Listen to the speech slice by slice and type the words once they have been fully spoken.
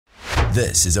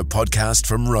This is a podcast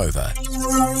from Rover.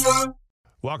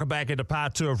 Welcome back into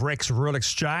part two of Rex Rural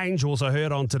Exchange, also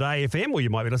heard on Today FM, or you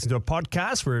might be listening to a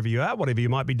podcast wherever you are, whatever you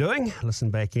might be doing. Listen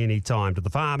back anytime to the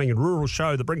farming and rural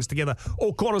show that brings together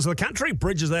all corners of the country,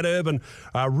 bridges that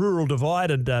urban-rural divide,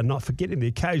 and not forgetting the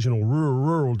occasional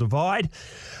rural-rural divide.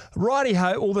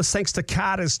 Righty-ho, all this thanks to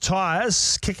Carter's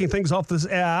Tyres. Kicking things off this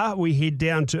hour, we head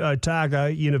down to Otago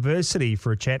University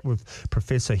for a chat with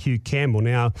Professor Hugh Campbell.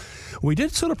 Now, we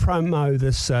did sort of promo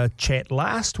this chat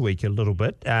last week a little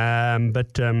bit,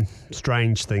 but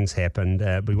strange things happened.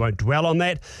 We won't dwell on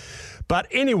that. But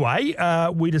anyway,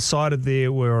 we decided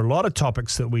there were a lot of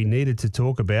topics that we needed to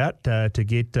talk about to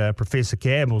get Professor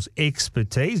Campbell's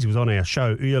expertise. He was on our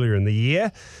show earlier in the year.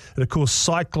 And of course,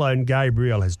 Cyclone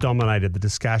Gabrielle has dominated the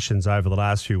discussions over the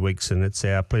last few weeks, and it's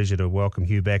our pleasure to welcome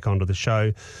Hugh back onto the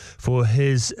show for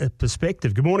his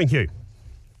perspective. Good morning, Hugh.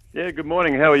 Yeah, good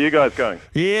morning. How are you guys going?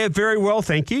 Yeah, very well,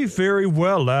 thank you. Very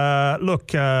well. Look,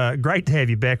 great to have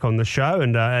you back on the show,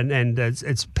 and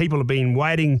it's people have been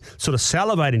waiting, sort of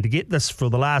salivating to get this for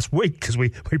the last week because we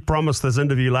promised this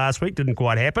interview last week, didn't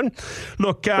quite happen.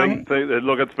 Look,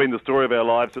 look, it's been the story of our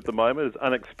lives at the moment. It's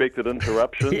unexpected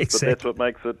interruptions, Exactly. But that's what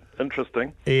makes it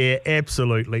interesting. Yeah,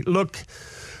 absolutely. Look.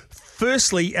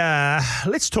 Firstly,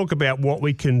 let's talk about what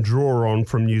we can draw on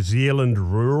from New Zealand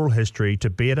rural history to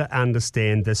better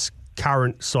understand this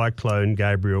current Cyclone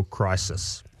Gabrielle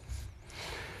crisis.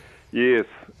 Yes,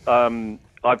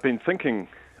 I've been thinking,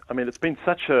 it's been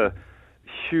such a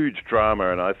huge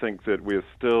drama, and I think that we're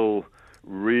still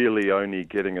really only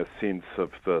getting a sense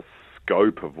of the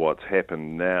scope of what's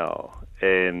happened now.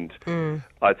 And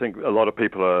I think a lot of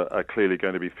people are clearly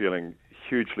going to be feeling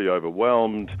hugely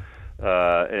overwhelmed,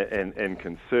 and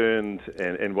concerned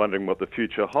and wondering what the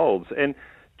future holds. And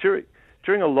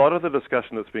during a lot of the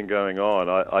discussion that's been going on,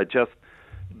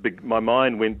 my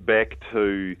mind went back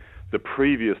to the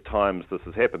previous times this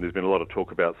has happened. There's been a lot of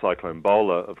talk about Cyclone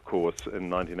Bola, of course, in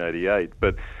 1988.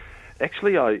 But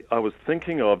actually, I was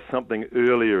thinking of something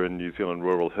earlier in New Zealand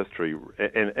rural history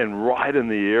and right in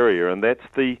the area, and that's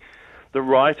the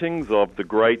writings of the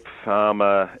great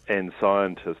farmer and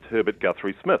scientist Herbert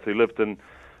Guthrie Smith, who lived in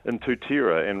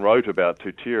Tutiara and wrote about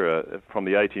Tutiara from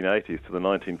the 1880s to the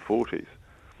 1940s.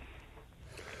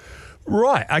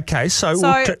 Right. Okay. So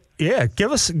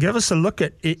give us a look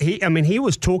at. He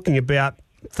was talking about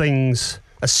things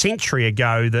a century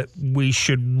ago that we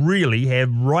should really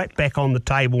have right back on the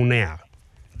table now.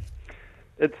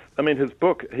 His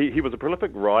book. He was a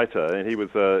prolific writer, and he was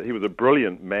a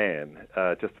brilliant man.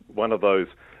 Just one of those.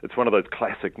 It's one of those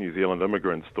classic New Zealand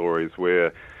immigrant stories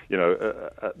where,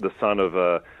 the son of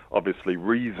a obviously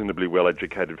reasonably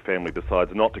well-educated family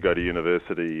decides not to go to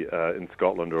university in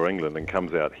Scotland or England and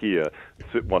comes out here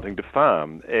wanting to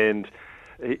farm. And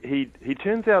he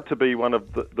turns out to be one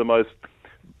of the most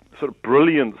sort of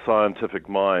brilliant scientific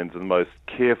minds and most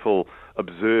careful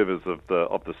observers of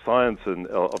the science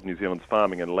of New Zealand's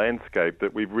farming and landscape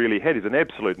that we've really had. He's an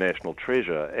absolute national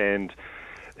treasure, and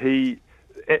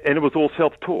it was all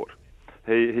self-taught.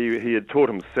 He had taught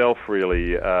himself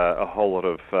really a whole lot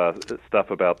of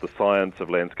stuff about the science of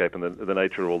landscape and the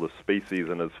nature of all the species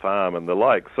in his farm and the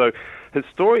like. So his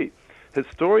story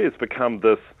has become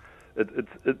this.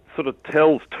 It sort of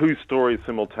tells two stories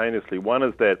simultaneously. One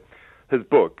is that his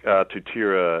book,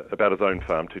 Tutiara, about his own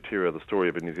farm, Tutiara, the story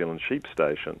of a New Zealand sheep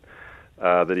station,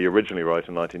 that he originally wrote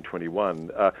in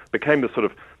 1921, became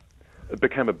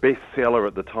a bestseller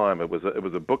at the time. It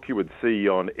was a book you would see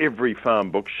on every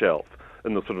farm bookshelf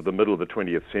in the sort of the middle of the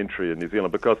 20th century in New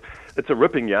Zealand, because it's a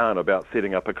ripping yarn about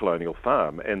setting up a colonial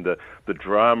farm and the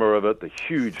drama of it, the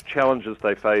huge challenges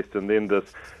they faced, and then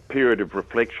this period of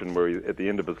reflection where at the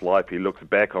end of his life he looks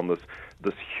back on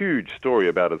this huge story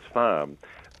about his farm.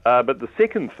 But the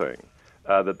second thing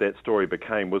that story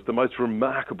became was the most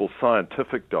remarkable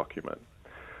scientific document,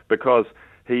 because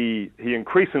he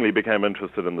increasingly became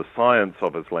interested in the science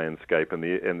of his landscape,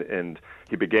 and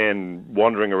he began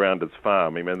wandering around his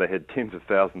farm. They had tens of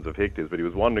thousands of hectares, but he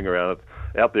was wandering around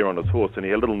out there on his horse, and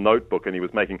he had a little notebook, and he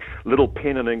was making little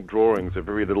pen and ink drawings of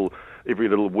every little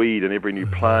weed and every new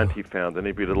plant he found and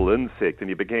every little insect, and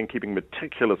he began keeping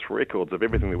meticulous records of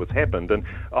everything that was happened. And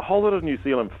a whole lot of New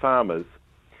Zealand farmers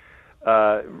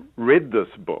read this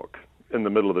book in the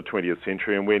middle of the 20th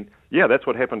century and went, yeah, that's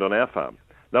what happened on our farm.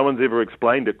 No one's ever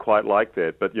explained it quite like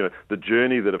that, but the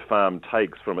journey that a farm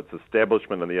takes from its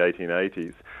establishment in the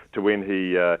 1880s to when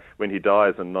he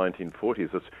dies in 1940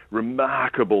 is this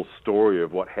remarkable story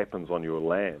of what happens on your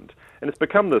land, and it's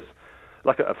become this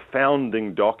like a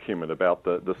founding document about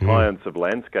the science of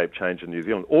landscape change in New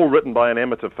Zealand, all written by an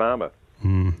amateur farmer.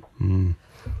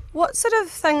 What sort of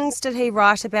things did he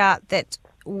write about that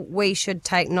we should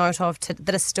take note of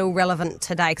that are still relevant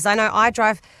today? Because I know I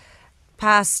drive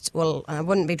past, well, I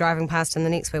wouldn't be driving past in the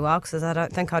next wee while because I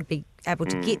don't think I'd be able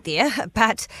to get there,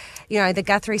 but, the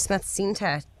Guthrie Smith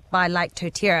Centre by Lake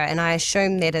Totira, and I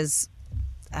assume that is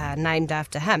named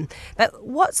after him. But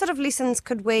what sort of lessons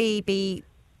could we be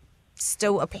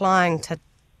still applying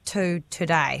to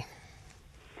today?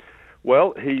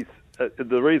 Well,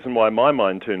 the reason why my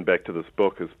mind turned back to this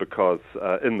book is because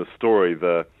in the story,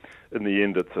 in the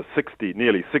end, it's a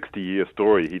nearly 60-year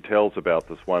story he tells about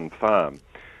this one farm.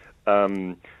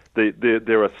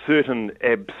 There are certain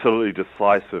absolutely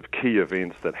decisive key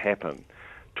events that happen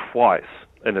twice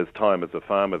in his time as a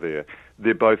farmer there.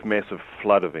 They're both massive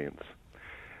flood events.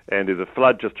 And there's a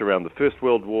flood just around the First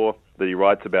World War that he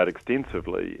writes about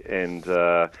extensively, and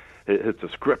his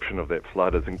description of that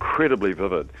flood is incredibly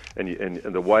vivid, and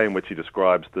the way in which he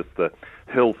describes the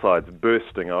hillsides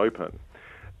bursting open,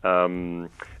 and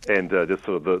just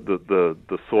sort of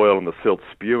the soil and the silt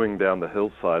spewing down the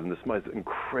hillside, and this most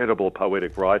incredible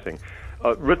poetic writing,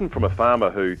 written from a farmer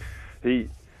who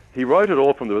he wrote it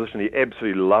all from the position he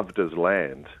absolutely loved his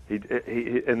land.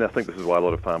 And I think this is why a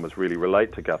lot of farmers really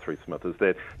relate to Guthrie Smith, is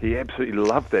that he absolutely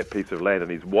loved that piece of land, and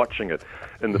he's watching it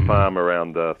in the farm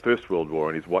around the First World War,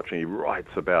 and he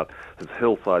writes about his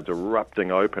hillsides erupting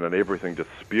open and everything just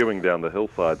spewing down the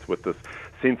hillsides with this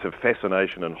sense of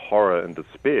fascination and horror and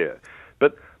despair.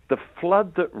 But the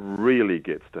flood that really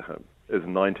gets to him is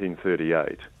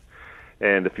 1938.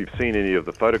 And if you've seen any of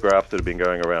the photographs that have been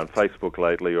going around Facebook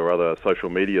lately or other social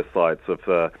media sites of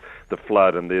the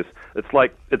flood, and it's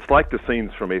like the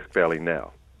scenes from Esk Valley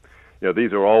now.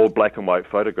 These are old black and white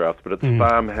photographs, but it's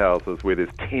farmhouses where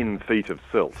there's 10 feet of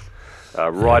silt,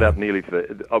 right up nearly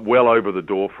to well over the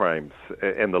door frames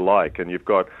and the like. And you've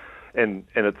got, and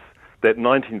it's that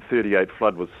 1938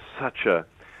 flood was such a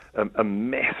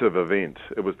massive event.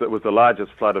 It was the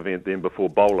largest flood event then before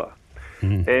Bowler.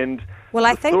 And well,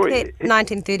 I think that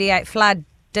 1938 flood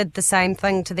did the same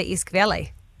thing to the Esk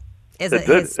Valley as it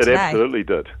has today. It absolutely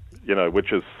did.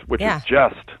 Which is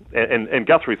just and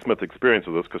Guthrie Smith experienced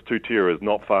this because Totira is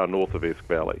not far north of Esk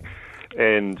Valley,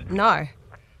 and no.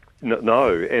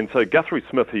 And so Guthrie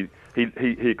Smith he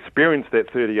experienced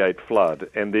that 38 flood,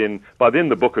 and then by then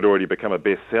the book had already become a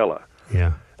bestseller.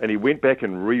 Yeah. And he went back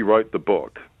and rewrote the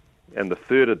book, and the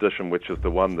third edition, which is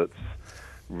the one that's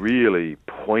really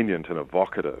poignant and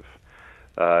evocative,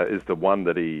 is the one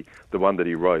that he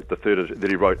wrote, the third that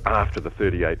he wrote after the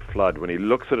 38 flood, when he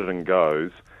looks at it and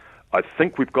goes, I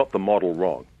think we've got the model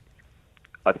wrong.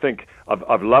 I think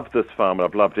I've loved this farm and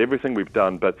I've loved everything we've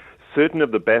done, but certain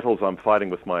of the battles I'm fighting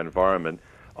with my environment,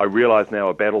 I realize now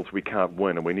are battles we can't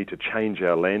win, and we need to change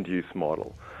our land use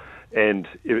model. And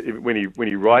when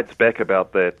he writes back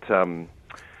about that,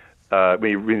 when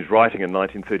he was writing in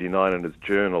 1939 in his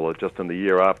journal, just in the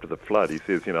year after the flood, he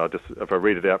says, if I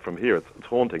read it out from here, it's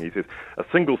haunting. He says, a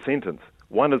single sentence,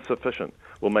 one is sufficient,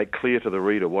 will make clear to the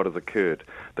reader what has occurred.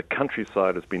 The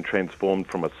countryside has been transformed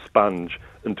from a sponge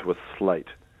into a slate.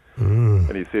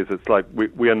 And he says, it's like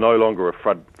we are no longer a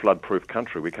flood-proof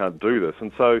country. We can't do this.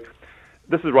 And so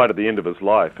this is right at the end of his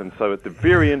life. And so at the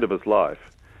very end of his life,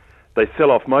 they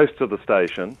sell off most of the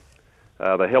station.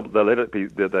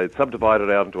 They subdivided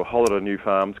it out into a whole lot of new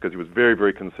farms because he was very,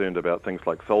 very concerned about things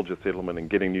like soldier settlement and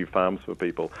getting new farms for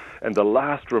people. And the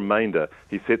last remainder,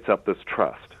 he sets up this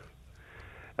trust.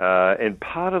 And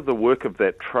part of the work of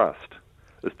that trust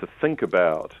is to think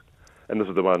about, and this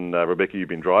is the one, Rebecca, you've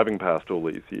been driving past all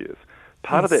these years,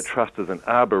 part of that trust is an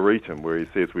arboretum where he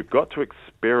says we've got to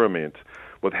experiment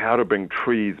with how to bring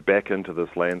trees back into this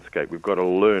landscape. We've got to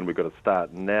learn. We've got to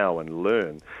start now and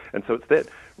learn. And so it's that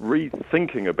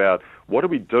rethinking about what do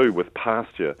we do with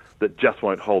pasture that just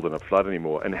won't hold in a flood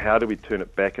anymore, and how do we turn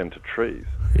it back into trees?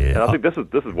 Yeah. And I think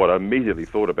this is what I immediately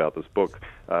thought about this book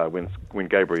when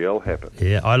Gabrielle happened.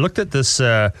 Yeah, I looked at this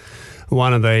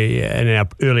one of in our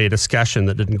earlier discussion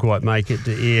that didn't quite make it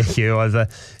to air, Hugh.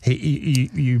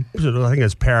 You sort of, I think I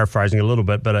was paraphrasing a little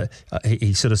bit, but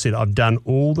he sort of said, I've done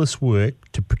all this work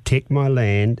to protect my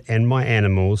land and my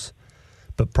animals,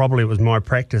 but probably it was my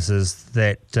practices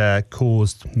that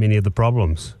caused many of the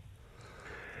problems.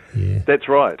 Yeah. That's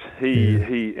right.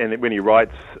 And when he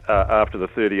writes after the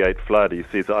 38 flood, he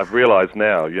says, I've realised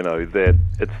now, that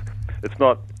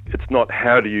it's not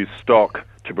how do you stock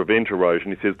to prevent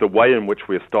erosion. He says the way in which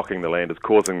we're stocking the land is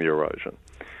causing the erosion,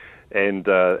 and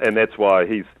that's why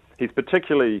he's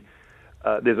particularly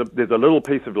there's a little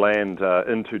piece of land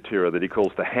in Totira that he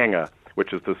calls the Hanger,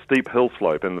 which is the steep hill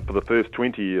slope. And for the first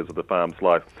 20 years of the farm's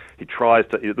life, he tries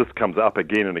to. This comes up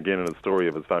again and again in the story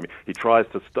of his farming. He tries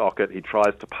to stock it, he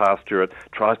tries to pasture it,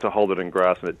 tries to hold it in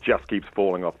grass, and it just keeps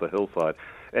falling off the hillside.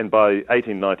 And by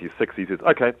 1896, he says,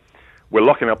 okay, we're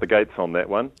locking up the gates on that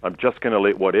one. I'm just going to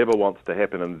let whatever wants to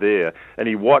happen in there. And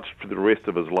he watched for the rest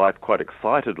of his life quite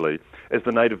excitedly as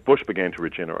the native bush began to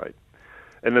regenerate.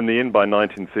 And in the end, by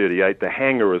 1938, the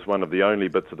hangar is one of the only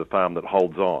bits of the farm that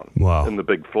holds on in the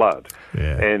big flood.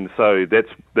 Yeah. And so that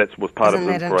was part Isn't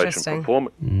of his that inspiration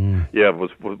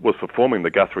for forming the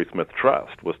Guthrie Smith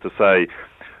Trust, was to say,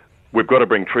 we've got to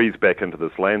bring trees back into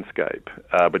this landscape,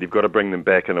 but you've got to bring them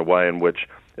back in a way in which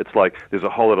it's like there's a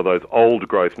whole lot of those old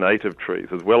growth native trees,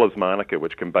 as well as Manuka,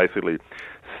 which can basically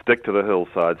stick to the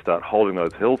hillside, start holding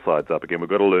those hillsides up again. We've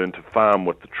got to learn to farm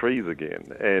with the trees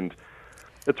again. And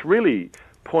it's really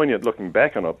poignant looking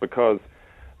back on it, because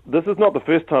this is not the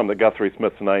first time that Guthrie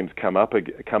Smith's name's come up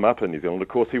in New Zealand. Of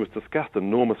course, he was discussed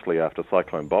enormously after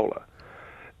Cyclone Bola.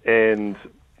 And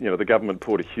the government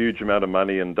poured a huge amount of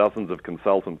money, and dozens of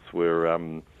consultants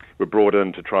were brought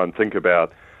in to try and think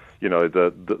about,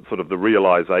 the sort of the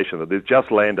realization that there's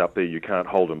just land up there you can't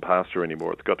hold in pasture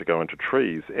anymore. It's got to go into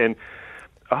trees. And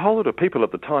a whole lot of people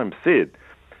at the time said,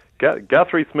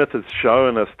 Guthrie Smith has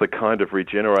shown us the kind of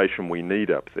regeneration we need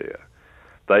up there.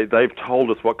 They've told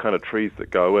us what kind of trees that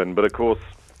go in, but of course,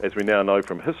 as we now know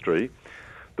from history,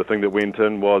 the thing that went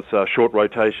in was short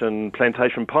rotation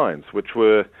plantation pines, which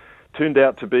turned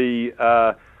out to be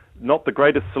not the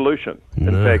greatest solution. No.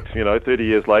 In fact, 30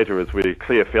 years later, as we're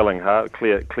clear felling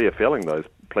those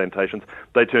plantations,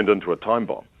 they turned into a time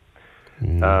bomb.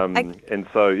 And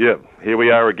so, here we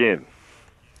are again.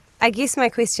 I guess my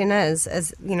question is,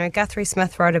 Guthrie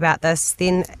Smith wrote about this,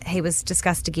 then he was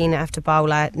discussed again after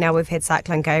Bola, now we've had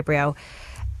Cyclone Gabrielle.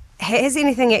 Has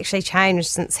anything actually changed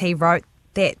since he wrote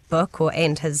that book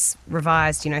and his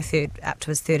revised, up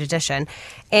to his third edition?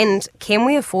 And can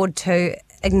we afford to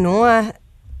ignore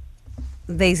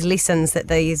these lessons that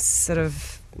these sort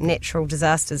of natural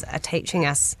disasters are teaching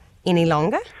us any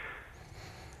longer?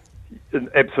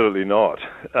 Absolutely not.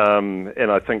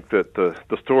 And I think that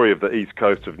the story of the east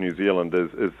coast of New Zealand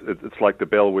it's like the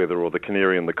bellwether or the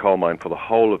canary in the coal mine for the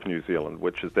whole of New Zealand,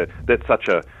 which is it's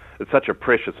such a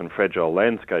precious and fragile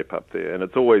landscape up there, and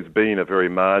it's always been a very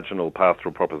marginal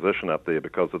pastoral proposition up there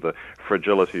because of the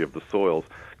fragility of the soils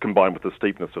combined with the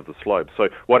steepness of the slopes. So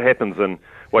what happens in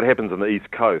the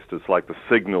east coast is like the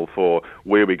signal for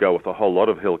where we go with a whole lot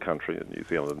of hill country in New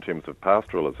Zealand in terms of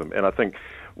pastoralism. And I think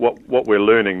what we're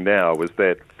learning now is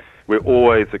that we're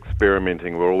always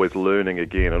experimenting, we're always learning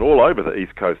again. And all over the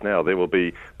east coast now, there will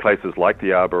be places like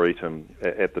the Arboretum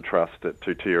at the Trust at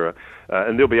Tutiara,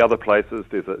 and there'll be other places.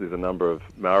 There's a number of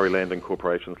Maori landing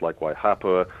corporations like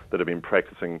Waihapua that have been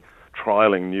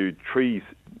trialling new tree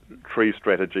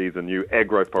strategies and new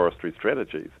agroforestry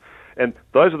strategies. And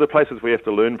those are the places we have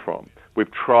to learn from.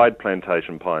 We've tried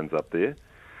plantation pines up there,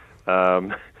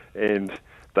 and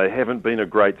they haven't been a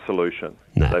great solution.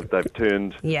 No. They've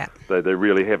turned. Yeah. They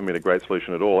really haven't been a great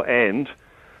solution at all, and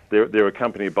they're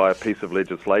accompanied by a piece of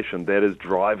legislation that is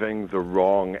driving the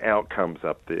wrong outcomes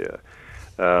up there.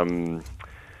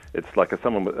 It's like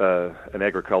an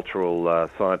agricultural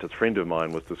scientist friend of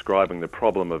mine was describing the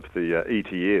problem of the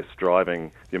ETS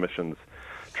driving the emissions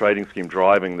trading scheme,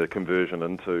 driving the conversion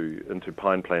into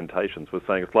pine plantations. Was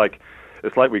saying it's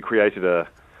like we created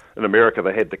in America,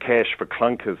 they had the cash for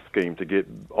clunkers scheme to get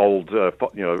old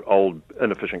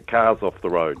inefficient cars off the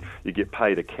road. You get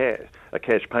paid a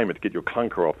cash payment to get your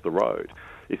clunker off the road.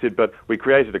 He said, but we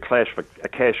created a cash for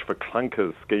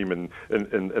clunkers scheme in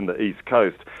the East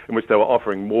Coast, in which they were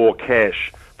offering more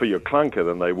cash for your clunker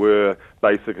than they were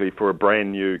basically for a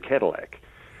brand new Cadillac.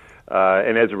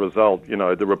 And as a result,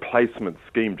 the replacement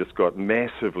scheme just got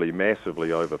massively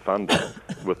overfunded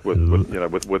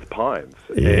with pines.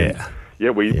 Yeah.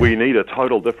 And we need a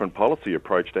total different policy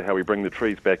approach to how we bring the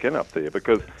trees back in up there,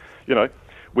 because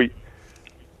we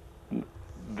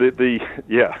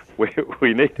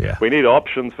need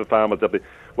options for farmers up there.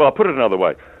 Well, I'll put it another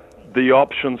way: the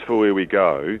options for where we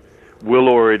go will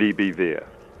already be there,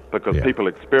 because people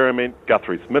experiment.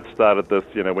 Guthrie Smith started this,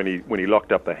 when he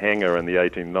locked up the hangar in the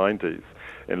 1890s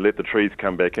and let the trees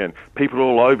come back in. People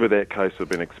all over that coast have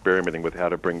been experimenting with how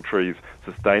to bring trees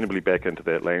sustainably back into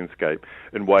that landscape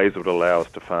in ways that would allow us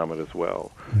to farm it as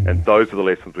well. And those are the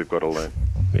lessons we've got to learn.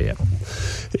 Yeah.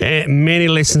 Many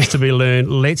lessons to be learned.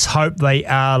 Let's hope they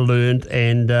are learned.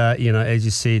 And, as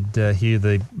you said, Hugh,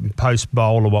 the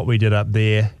post-bowl of what we did up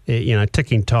there,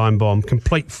 ticking time bomb,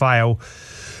 complete fail.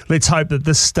 let's hope that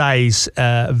this stays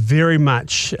very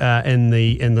much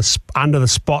under the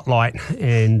spotlight,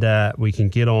 and we can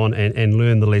get on and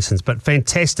learn the lessons. But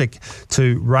fantastic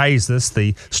to raise this,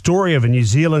 the story of a New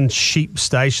Zealand sheep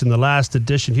station, the last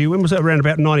edition. Hugh, when was it? Around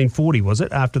about 1940, was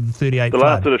it? After the 38 The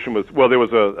flood? last edition was, well, there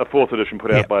was a fourth edition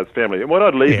put out by his family. And what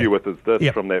I'd leave you with is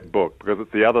this from that book, because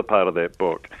it's the other part of that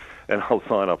book, and I'll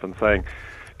sign off in saying,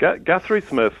 Guthrie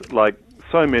Smith, like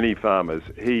so many farmers,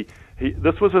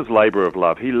 this was his labour of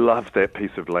love. He loved that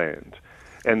piece of land.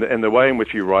 And the way in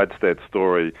which he writes that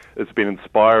story has been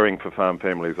inspiring for farm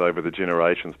families over the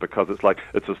generations, because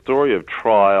it's a story of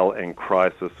trial and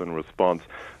crisis and response,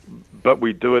 but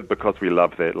we do it because we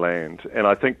love that land. And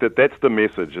I think that that's the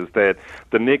message, is that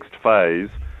the next phase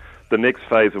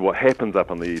of what happens up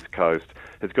on the East Coast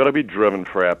has got to be driven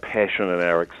for our passion and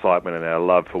our excitement and our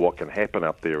love for what can happen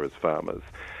up there as farmers,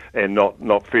 and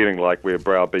not feeling like we're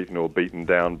browbeaten or beaten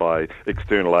down by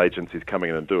external agencies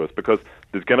coming in and do us, because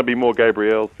there's going to be more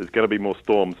Gabrielles, there's going to be more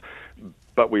storms,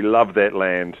 but we love that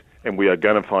land, and we are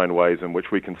going to find ways in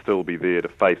which we can still be there to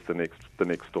face the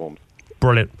next storms.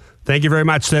 Brilliant. Thank you very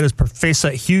much. That is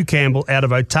Professor Hugh Campbell out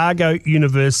of Otago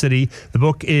University. The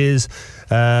book is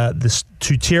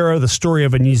Tūtero, the story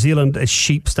of a New Zealand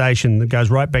sheep station, that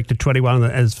goes right back to 21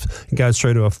 and goes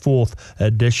through to a fourth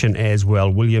edition as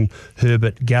well. William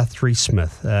Herbert Guthrie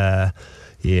Smith.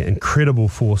 Incredible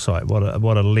foresight. What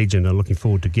a legend. I'm looking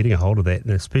forward to getting a hold of that,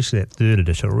 and especially that third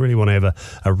edition. I really want to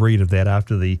have a read of that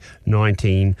after the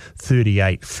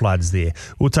 1938 floods there.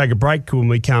 We'll take a break. When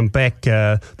we come back,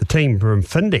 the team from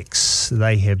Findex,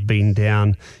 they have been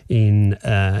down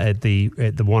at the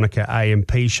Wanaka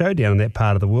AMP show down in that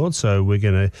part of the world, so we're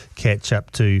going to catch up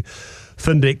to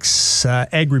Findex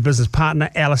agribusiness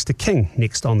partner Alistair King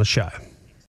next on the show.